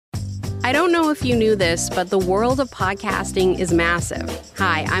I don't know if you knew this, but the world of podcasting is massive.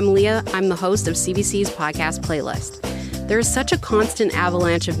 Hi, I'm Leah. I'm the host of CBC's podcast playlist. There is such a constant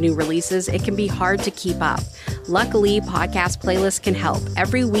avalanche of new releases, it can be hard to keep up. Luckily, Podcast Playlist can help.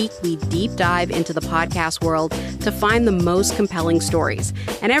 Every week, we deep dive into the podcast world to find the most compelling stories.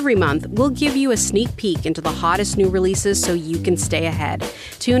 And every month, we'll give you a sneak peek into the hottest new releases so you can stay ahead.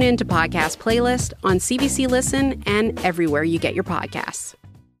 Tune in to Podcast Playlist on CBC Listen and everywhere you get your podcasts.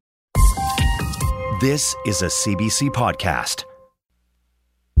 This is a CBC podcast.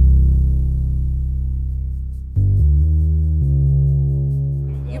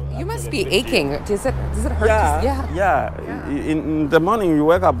 You must be aching. Does it hurt? Yeah. In the morning you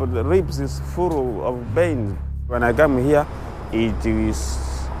wake up, the ribs is full of pain. When I come here, it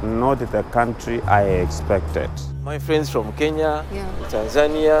is not the country I expected. My friends from Kenya,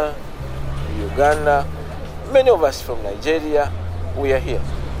 Tanzania, Uganda, many of us from Nigeria, we are here.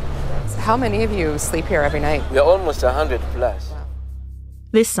 How many of you sleep here every night? We are almost 100 plus.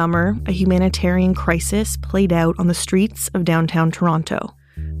 This summer, a humanitarian crisis played out on the streets of downtown Toronto.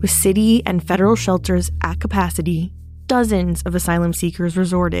 With city and federal shelters at capacity, dozens of asylum seekers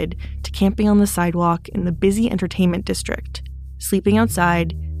resorted to camping on the sidewalk in the busy entertainment district, sleeping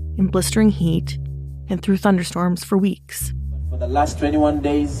outside in blistering heat and through thunderstorms for weeks. For the last 21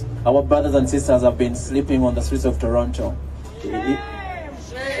 days, our brothers and sisters have been sleeping on the streets of Toronto.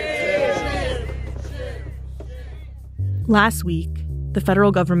 Last week, the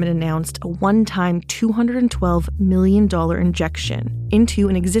federal government announced a one-time $212 million injection into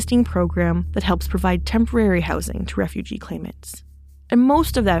an existing program that helps provide temporary housing to refugee claimants. And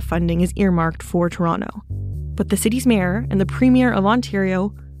most of that funding is earmarked for Toronto. But the city's mayor and the premier of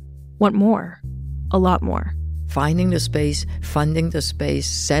Ontario want more, a lot more. Finding the space, funding the space,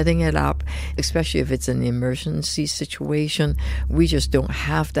 setting it up, especially if it's an emergency situation. We just don't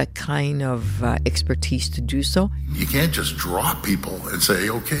have that kind of expertise to do so. You can't just drop people and say,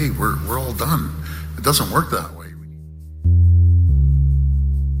 okay, we're all done. It doesn't work that way.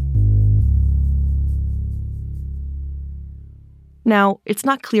 Now, it's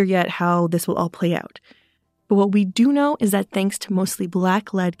not clear yet how this will all play out. But what we do know is that thanks to mostly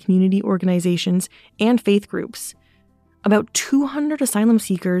Black-led community organizations and faith groups, about 200 asylum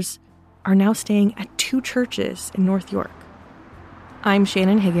seekers are now staying at 2 churches in North York. I'm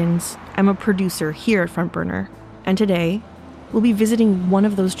Shannon Higgins. I'm a producer here at Front Burner. And today, we'll be visiting one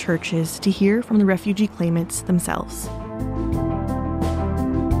of those churches to hear from the refugee claimants themselves.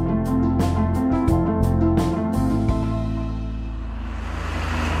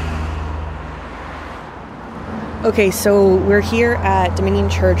 Okay, so we're here at Dominion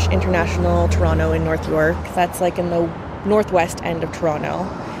Church International Toronto in North York. That's like in the northwest end of Toronto.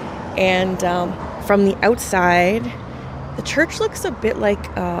 And from the outside, the church looks a bit like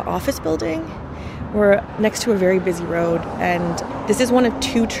an office building. We're next to a very busy road, and this is one of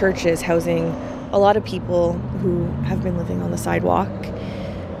 2 churches housing a lot of people who have been living on the sidewalk.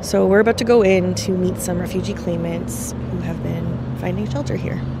 So we're about to go in to meet some refugee claimants who have been finding shelter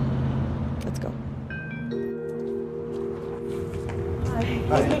here. Let's go.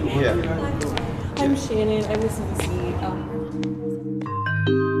 I'm Shannon. I'm with CBC.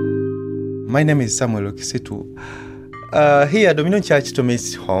 My name is Samuel Okisitu. Here at Dominion Church to me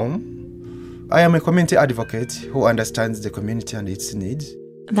is home. I am a community advocate who understands the community and its needs.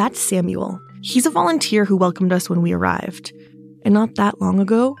 That's Samuel. He's a volunteer who welcomed us when we arrived. And not that long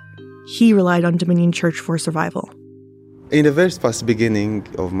ago, he relied on Dominion Church for survival. In the very first beginning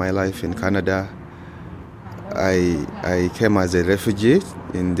of my life in Canada, I came as a refugee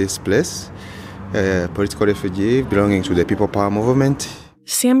in this place, a political refugee belonging to the People Power movement.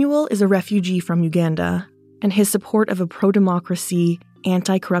 Samuel is a refugee from Uganda, and his support of a pro-democracy,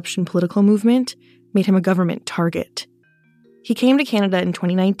 anti-corruption political movement made him a government target. He came to Canada in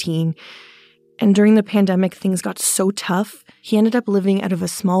 2019, and during the pandemic, things got so tough, he ended up living out of a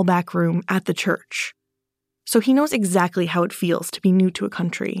small back room at the church. So he knows exactly how it feels to be new to a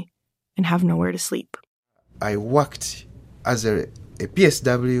country and have nowhere to sleep. I worked as a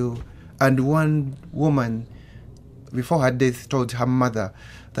PSW, and one woman, before her death, told her mother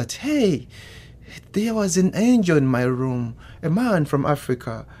that, hey, there was an angel in my room, a man from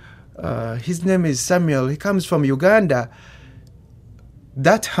Africa. His name is Samuel. He comes from Uganda.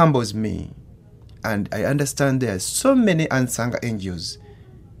 That humbles me. And I understand there are so many unsung angels.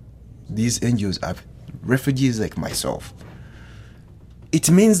 These angels are refugees like myself. It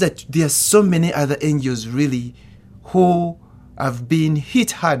means that there are so many other angels really who have been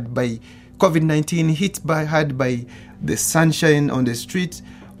hit hard by COVID-19, hit hard by the sunshine on the streets,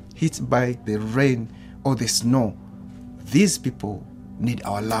 hit by the rain or the snow. These people need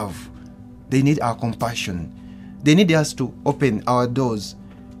our love. They need our compassion. They need us to open our doors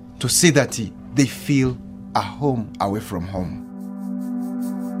to see that they feel a home away from home.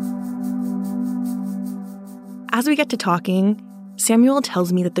 As we get to talking, Samuel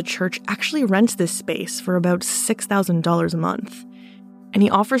tells me that the church actually rents this space for about $6,000 a month. And he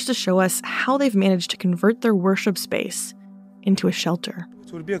offers to show us how they've managed to convert their worship space into a shelter.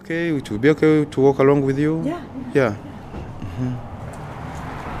 It will be okay. It will be okay to walk along with you. Yeah. Yeah.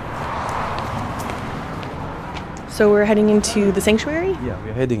 So we're heading into the sanctuary? Yeah,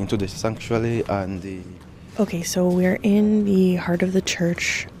 we're heading into the sanctuary and the... Okay, so we're in the heart of the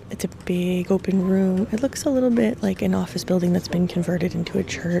church. It's a big open room. It looks a little bit like an office building that's been converted into a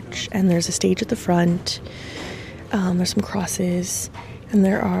church. And there's a stage at the front. There's some crosses. And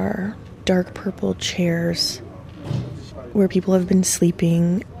there are dark purple chairs where people have been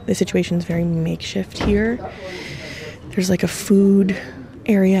sleeping. The situation's very makeshift here. There's like a food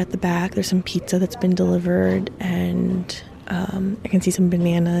area at the back. There's some pizza that's been delivered. And I can see some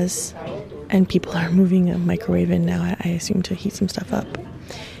bananas. And people are moving a microwave in now, I assume, to heat some stuff up.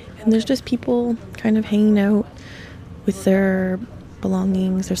 And there's just people kind of hanging out with their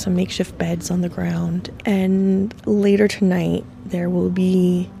belongings. There's some makeshift beds on the ground. And later tonight, there will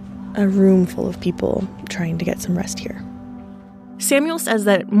be a room full of people trying to get some rest here. Samuel says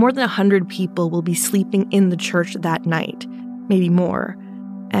that more than 100 people will be sleeping in the church that night, maybe more.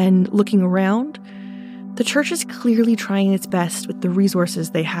 And looking around, the church is clearly trying its best with the resources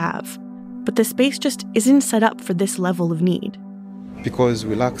they have. But the space just isn't set up for this level of need. Because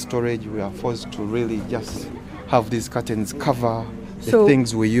we lack storage, we are forced to really just have these curtains cover the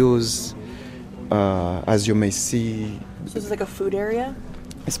things we use, as you may see. So this is like a food area?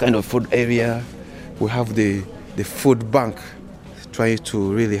 It's kind of food area. We have the food bank, trying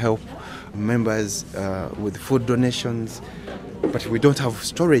to really help members with food donations. But we don't have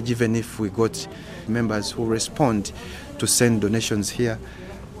storage, even if we got members who respond to send donations here.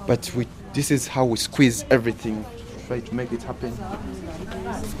 But this is how we squeeze everything, try to make it happen.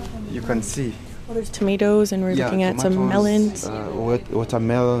 You can see. Well, there's tomatoes, and we're looking at some melons.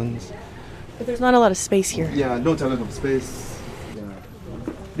 Watermelons. But there's not a lot of space here. Yeah, not a lot of space. Yeah.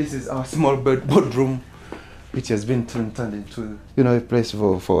 This is our small boardroom, which has been turned into, a place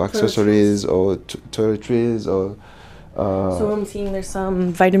for accessories or toiletries or... So I'm seeing there's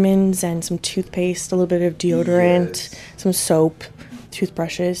some vitamins and some toothpaste, a little bit of deodorant, some soap,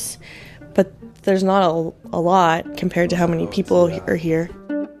 toothbrushes. But there's not a lot compared to how many people are here.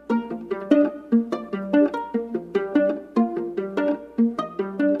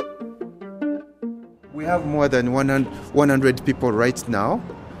 We have more than 100 people right now,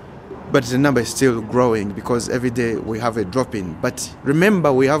 but the number is still growing because every day we have a drop-in. But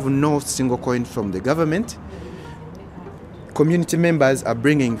remember, we have no single coin from the government. Community members are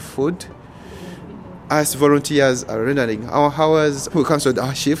bringing food. Us volunteers are rendering our hours. We cancelled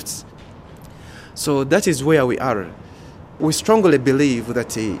our shifts. So that is where we are. We strongly believe that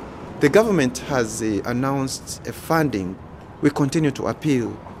the government has announced a funding. We continue to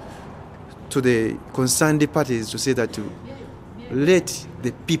appeal to the concerned parties to say that to let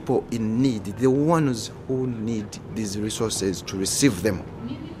the people in need, the ones who need these resources, to receive them.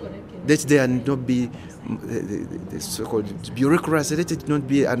 Let there not be the so-called bureaucracy. Let it not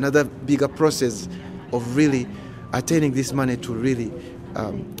be another bigger process of really attaining this money to really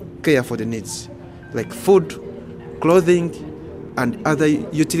care for the needs, like food, clothing, and other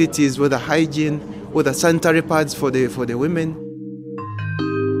utilities, whether hygiene, whether sanitary pads for the women.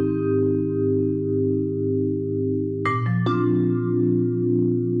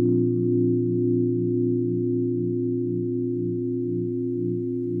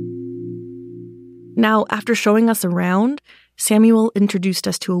 Now, after showing us around, Samuel introduced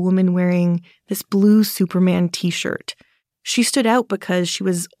us to a woman wearing this blue Superman t-shirt. She stood out because she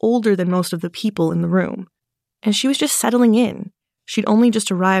was older than most of the people in the room. And she was just settling in. She'd only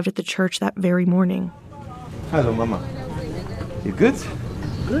just arrived at the church that very morning. Hello, Mama. You good?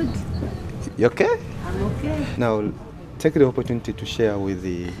 Good. You okay? I'm okay. Now, take the opportunity to share with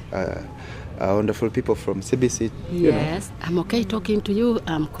the wonderful people from CBC. Yes, I'm okay talking to you.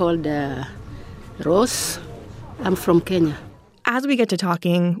 I'm called Rose. I'm from Kenya. As we get to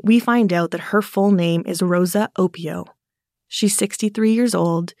talking, we find out that her full name is Rosa Opio. She's 63 years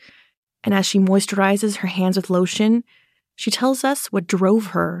old, and as she moisturizes her hands with lotion, she tells us what drove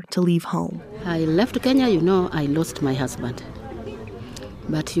her to leave home. I left Kenya, I lost my husband.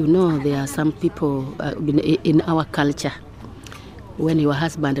 But there are some people in our culture, when your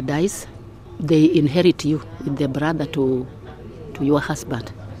husband dies, they inherit you with the brother to your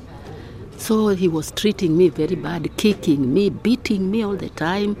husband. So he was treating me very bad, kicking me, beating me all the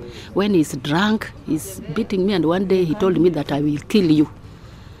time. When he's drunk, he's beating me, and one day he told me that I will kill you.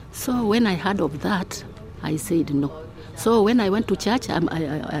 So when I heard of that, I said no. So when I went to church,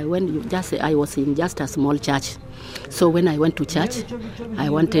 I was in just a small church. So when I went to church, I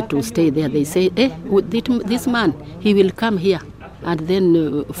wanted to stay there. They say, this man, he will come here and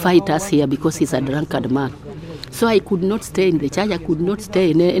then fight us here because he's a drunkard man. So I could not stay in the church. I could not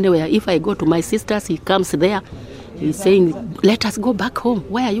stay anywhere. If I go to my sister's, he comes there. He's saying, let us go back home.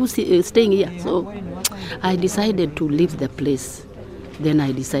 Why are you staying here? So I decided to leave the place. Then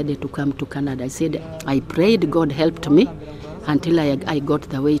I decided to come to Canada. I said, I prayed, God helped me until I got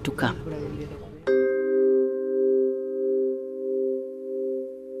the way to come.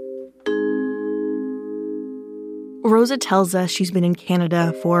 Rosa tells us she's been in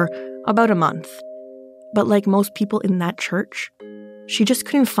Canada for about a month. But like most people in that church, she just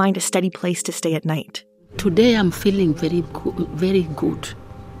couldn't find a steady place to stay at night. Today I'm feeling very good.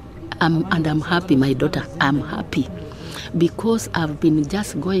 And I'm happy, my daughter. I'm happy. Because I've been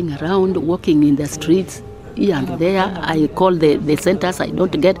just going around, walking in the streets, here and there. I call the centers, I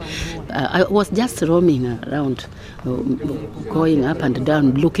don't get. I was just roaming around, going up and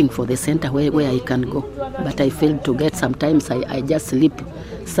down, looking for the center where I can go. But I failed to get. Sometimes I just sleep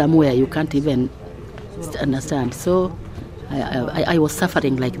somewhere you can't even understand. So I was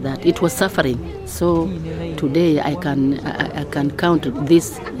suffering like that. It was suffering. So today I can count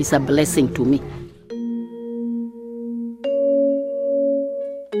this is a blessing to me.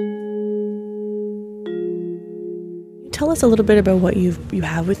 Tell us a little bit about what you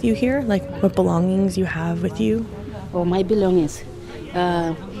have with you here, like what belongings you have with you. Oh, my belongings.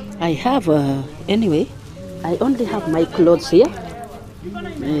 I have, anyway, I only have my clothes here.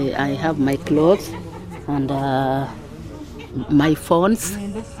 I have my clothes and my phones.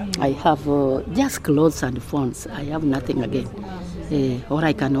 I have just clothes and phones. I have nothing again. Or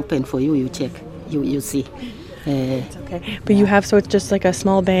I can open for you, you check, you see. It's okay. But you have, so it's just like a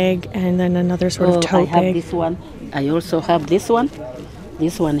small bag and then another sort of tote bag. I have this one. I also have this one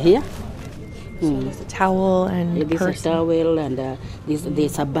here. So there's a towel and this purse. Is a towel and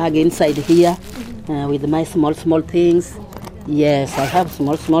there's a bag inside here with my small things. Yes, I have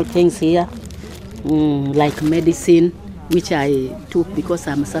small things here, like medicine, which I took because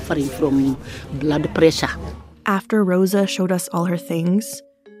I'm suffering from blood pressure. After Rosa showed us all her things,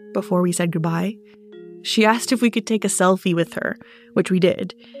 before we said goodbye, she asked if we could take a selfie with her, which we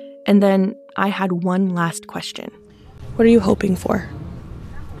did. And then I had one last question. What are you hoping for?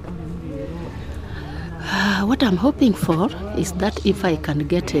 What I'm hoping for is that if I can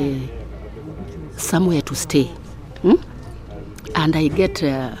get somewhere to stay, and I get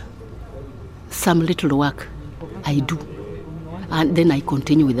some little work, I do. And then I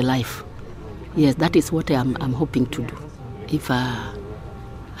continue with the life. Yes, that is what I'm hoping to do. If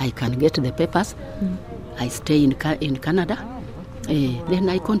I can get the papers, I stay in Canada, then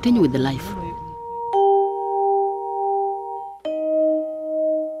I continue with the life.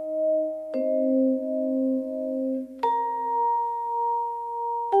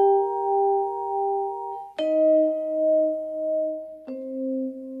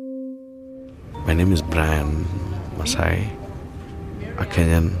 My name is Brian Masai, a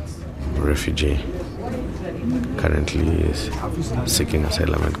Kenyan refugee, currently seeking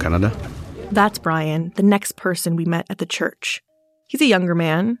asylum in Canada. That's Brian, the next person we met at the church. He's a younger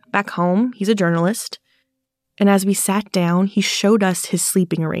man. Back home, he's a journalist. And as we sat down, he showed us his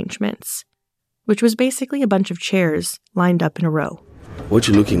sleeping arrangements, which was basically a bunch of chairs lined up in a row. What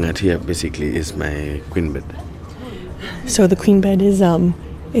you're looking at here basically is my queen bed. So the queen bed is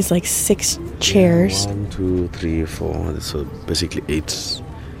like 6 chairs. 1, 2, 3, 4. So basically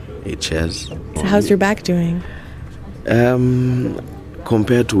 8 chairs. So how's your back doing?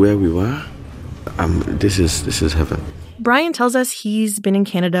 Compared to where we were, this is heaven. Brian tells us he's been in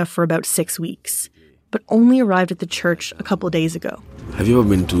Canada for about 6 weeks, but only arrived at the church a couple days ago. Have you ever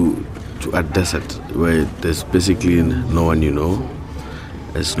been to a desert where there's basically no one you know?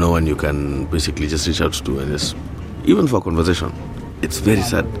 There's no one you can basically just reach out to, and it's, even for conversation. It's very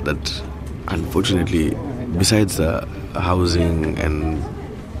sad that, unfortunately, besides the housing and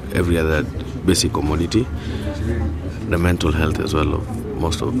every other basic commodity, the mental health as well of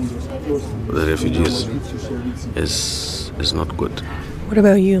most of the refugees is not good. What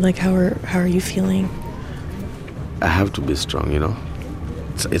about you? Like, how are you feeling? I have to be strong, you know.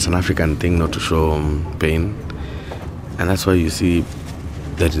 It's an African thing not to show pain, and that's why you see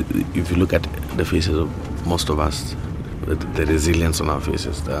that if you look at the faces of most of us, the resilience on our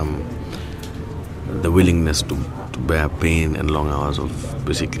faces, the willingness to bear pain and long hours of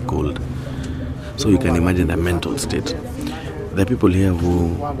basically cold, So you can imagine their mental state. There are people here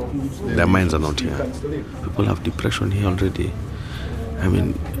who, their minds are not here. People have depression here already. I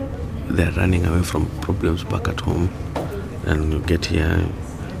mean, they're running away from problems back at home. And you get here,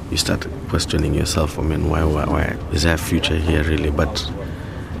 you start questioning yourself. I mean, why? Is there a future here really? But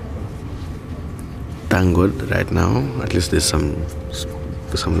thank God right now, at least there's some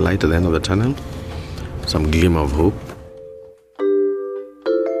light at the end of the tunnel, some glimmer of hope.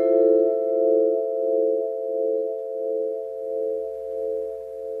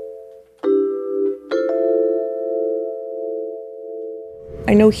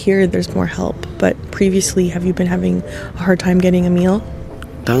 I know here there's more help, but previously, have you been having a hard time getting a meal?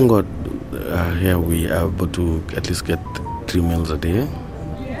 Thank God, here we are able to at least get 3 meals a day.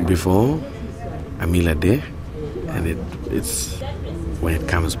 Before, a meal a day, and it's when it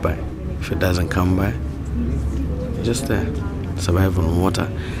comes by. If it doesn't come by, just survive on water.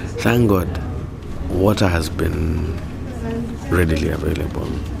 Thank God, water has been readily available,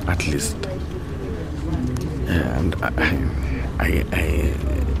 at least. And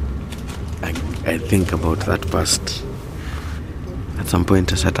I think about that past. At some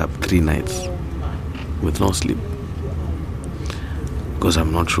point I sat up 3 nights with no sleep because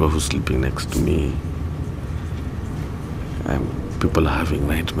I'm not sure who's sleeping next to me. People are having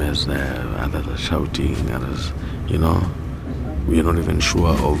nightmares there, others are shouting, others, you're not even sure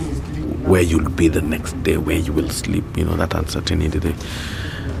of where you'll be the next day, where you will sleep, that uncertainty.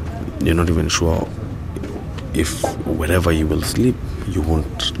 You're not even sure if wherever you will sleep, you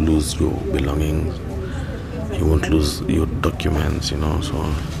won't lose your belongings, you won't lose your documents,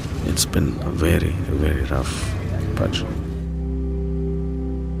 so it's been a very, very rough patch.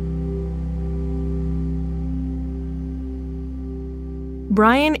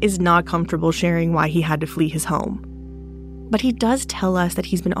 Brian is not comfortable sharing why he had to flee his home. But he does tell us that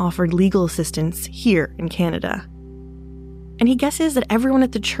he's been offered legal assistance here in Canada. And he guesses that everyone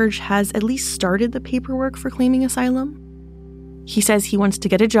at the church has at least started the paperwork for claiming asylum. He says he wants to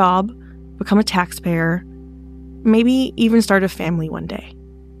get a job, become a taxpayer, maybe even start a family one day.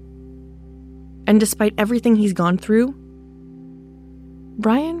 And despite everything he's gone through,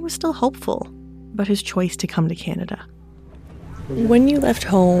 Brian was still hopeful about his choice to come to Canada. When you left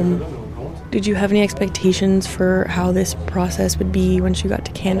home, did you have any expectations for how this process would be once you got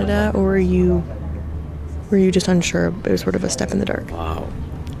to Canada, or were you just unsure? It was sort of a step in the dark. Wow.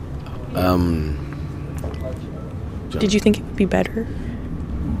 Did you think it would be better?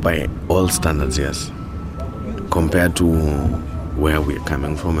 By all standards, yes. Compared to where we're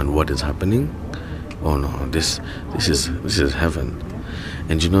coming from and what is happening, oh no, this is heaven.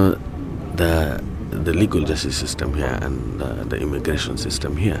 And the legal justice system here and the immigration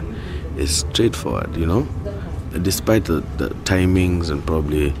system here is straightforward, Despite the timings and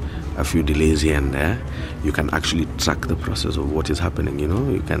probably a few delays here and there, you can actually track the process of what is happening,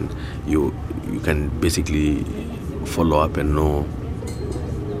 You can basically follow up and know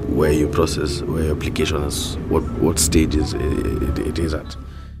where your process, where your application is, what stages it is at.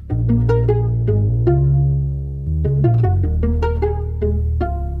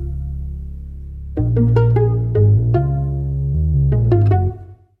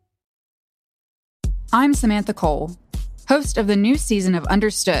 I'm Samantha Cole, host of the new season of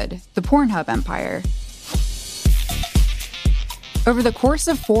Understood, the Pornhub Empire. Over the course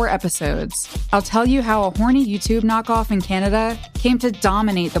of 4 episodes, I'll tell you how a horny YouTube knockoff in Canada came to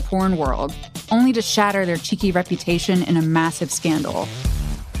dominate the porn world, only to shatter their cheeky reputation in a massive scandal.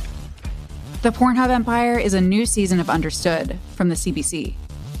 The Pornhub Empire is a new season of Understood from the CBC.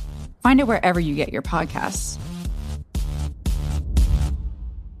 Find it wherever you get your podcasts.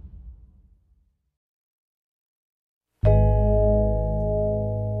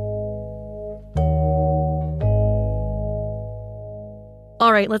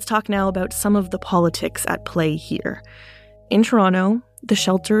 All right, let's talk now about some of the politics at play here. In Toronto, the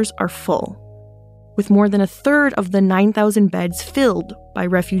shelters are full, with more than a third of the 9,000 beds filled by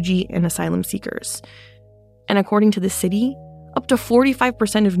refugee and asylum seekers. And according to the city, up to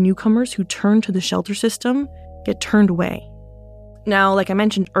 45% of newcomers who turn to the shelter system get turned away. Now, like I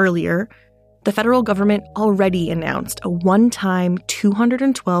mentioned earlier, the federal government already announced a one-time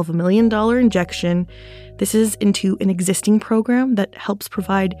 $212 million injection. This is into an existing program that helps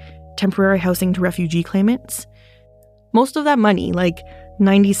provide temporary housing to refugee claimants. Most of that money, like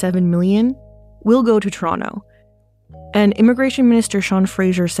 $97 million, will go to Toronto. And Immigration Minister Sean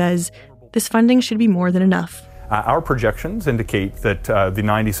Fraser says this funding should be more than enough. Our projections indicate that the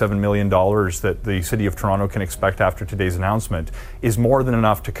 $97 million that the City of Toronto can expect after today's announcement is more than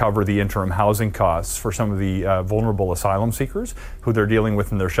enough to cover the interim housing costs for some of the vulnerable asylum seekers who they're dealing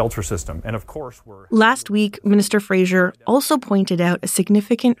with in their shelter system. And of course, Last week, Minister Fraser also pointed out a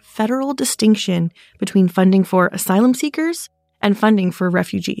significant federal distinction between funding for asylum seekers and funding for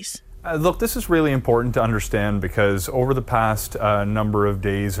refugees. Look, this is really important to understand because over the past number of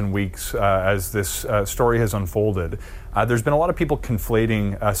days and weeks as this story has unfolded, there's been a lot of people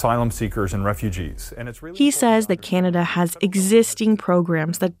conflating asylum seekers and refugees. And it's really He says that Canada has existing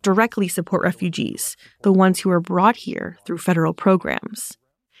programs that directly support refugees, the ones who are brought here through federal programs,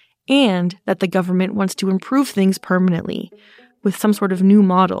 and that the government wants to improve things permanently with some sort of new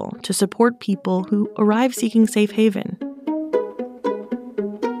model to support people who arrive seeking safe haven.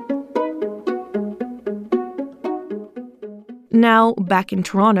 Now, back in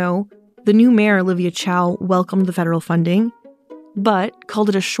Toronto, the new mayor, Olivia Chow, welcomed the federal funding, but called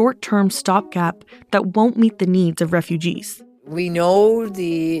it a short-term stopgap that won't meet the needs of refugees. We know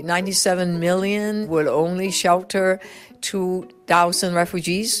the 97 million will only shelter 2,000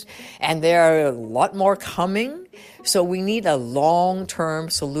 refugees, and there are a lot more coming, so we need a long-term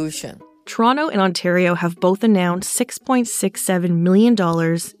solution. Toronto and Ontario have both announced $6.67 million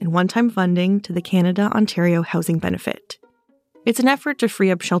in one-time funding to the Canada-Ontario Housing Benefit. It's an effort to free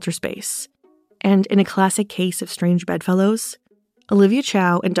up shelter space. And in a classic case of strange bedfellows, Olivia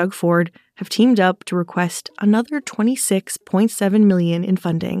Chow and Doug Ford have teamed up to request another $26.7 million in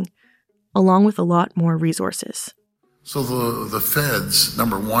funding, along with a lot more resources. So the feds,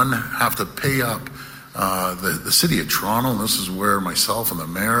 number one, have to pay up the City of Toronto, and this is where myself and the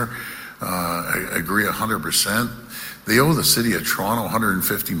mayor agree 100%. They owe the City of Toronto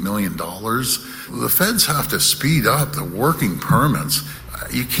 $150 million. The feds have to speed up the working permits.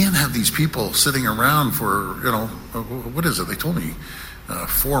 You can't have these people sitting around for, what is it? They told me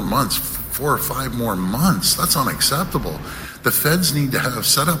 4 months, 4 or 5 more months. That's unacceptable. The feds need to have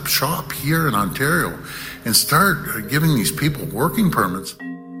set up shop here in Ontario and start giving these people working permits.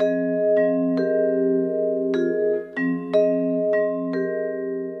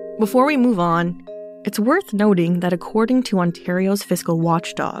 Before we move on, it's worth noting that according to Ontario's fiscal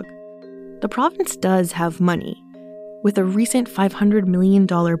watchdog, the province does have money, with a recent $500 million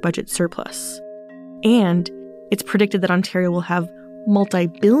budget surplus. And it's predicted that Ontario will have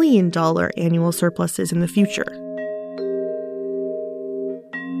multi-billion-dollar annual surpluses in the future.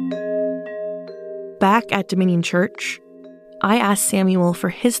 Back at Dominion Church, I asked Samuel for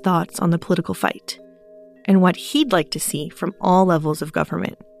his thoughts on the political fight and what he'd like to see from all levels of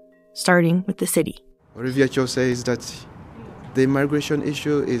government, starting with the city. Olivia Chow says that the immigration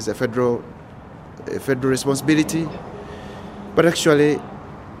issue is a federal responsibility, but actually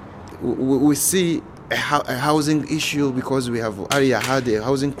we see a housing issue because we have already had a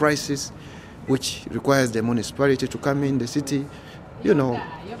housing crisis, which requires the municipality to come in the city.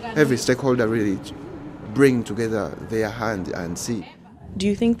 Every stakeholder really bring together their hand and see. Do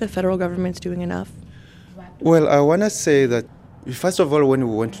you think the federal government's doing enough? Well, I want to say that, first of all, when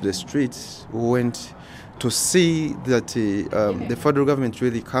we went to the streets, we went to see that the federal government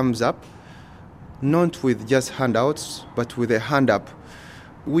really comes up, not with just handouts, but with a hand up.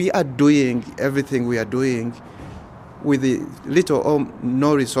 We are doing everything we are doing with the little or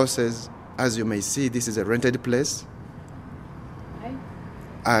no resources. As you may see, this is a rented place.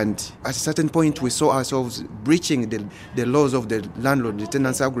 And at a certain point, we saw ourselves breaching the laws of the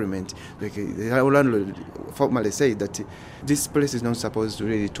landlord-tenants agreement. Like the landlord formally said that this place is not supposed to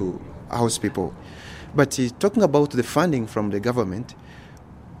really to house people. But talking about the funding from the government,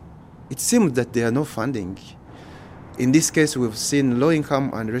 it seems that there are no funding. In this case, we've seen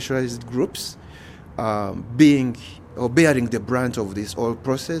low-income and racialized groups bearing the brunt of this whole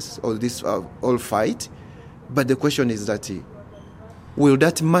process or this whole fight. But the question is that will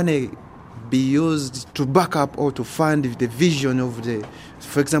that money be used to back up or to fund the vision of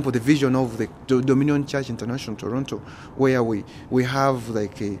for example, the vision of the Dominion Church International Toronto, where we have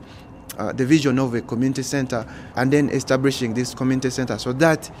the vision of a community center and then establishing this community center so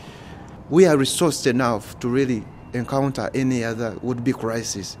that we are resourced enough to really encounter any other would-be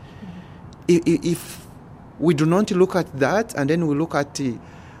crisis. If we do not look at that and then we look at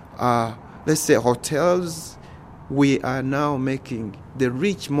let's say hotels, we are now making the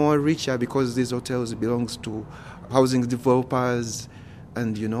rich more richer because these hotels belongs to housing developers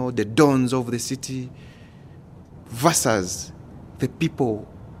and, the dons of the city versus the people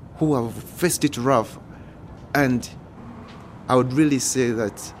who have faced it rough. And I would really say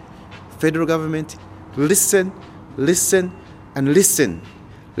that federal government, listen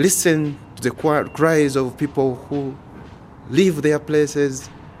to the cries of people who leave their places,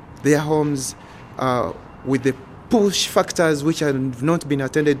 their homes, with the push factors which have not been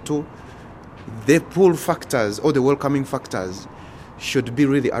attended to. The pull factors or the welcoming factors should be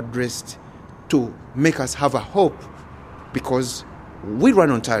really addressed to make us have a hope, because we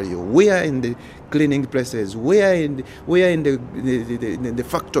run Ontario. We are in the cleaning places. We are in the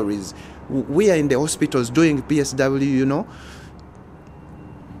factories. We are in the hospitals doing PSW. You know,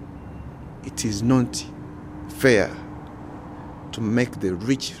 it is not fair to make the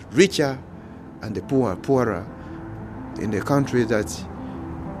rich richer and the poor poorer in a country that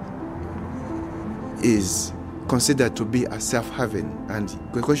is considered to be a safe haven. And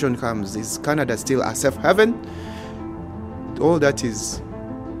the question comes, is Canada still a safe haven? All that is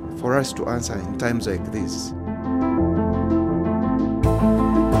for us to answer in times like this.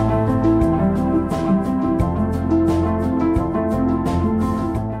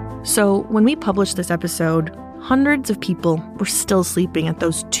 So when we published this episode, hundreds of people were still sleeping at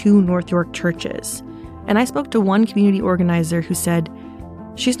those 2 North York churches. And I spoke to one community organizer who said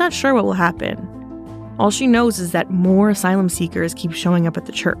she's not sure what will happen. All she knows is that more asylum seekers keep showing up at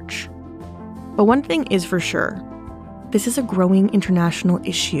the church. But one thing is for sure, this is a growing international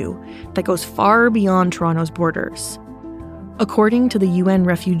issue that goes far beyond Toronto's borders. According to the UN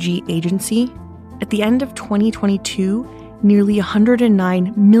Refugee Agency, at the end of 2022, nearly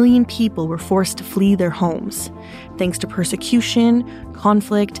 109 million people were forced to flee their homes, thanks to persecution,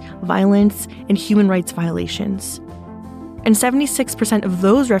 conflict, violence, and human rights violations. And 76% of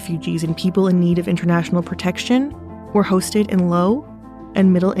those refugees and people in need of international protection were hosted in low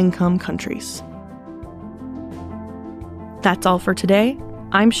and middle-income countries. That's all for today.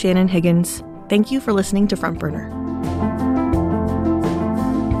 I'm Shannon Higgins. Thank you for listening to Front Burner.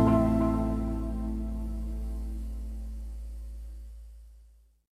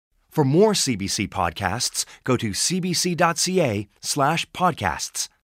 For more CBC podcasts, go to cbc.ca/podcasts.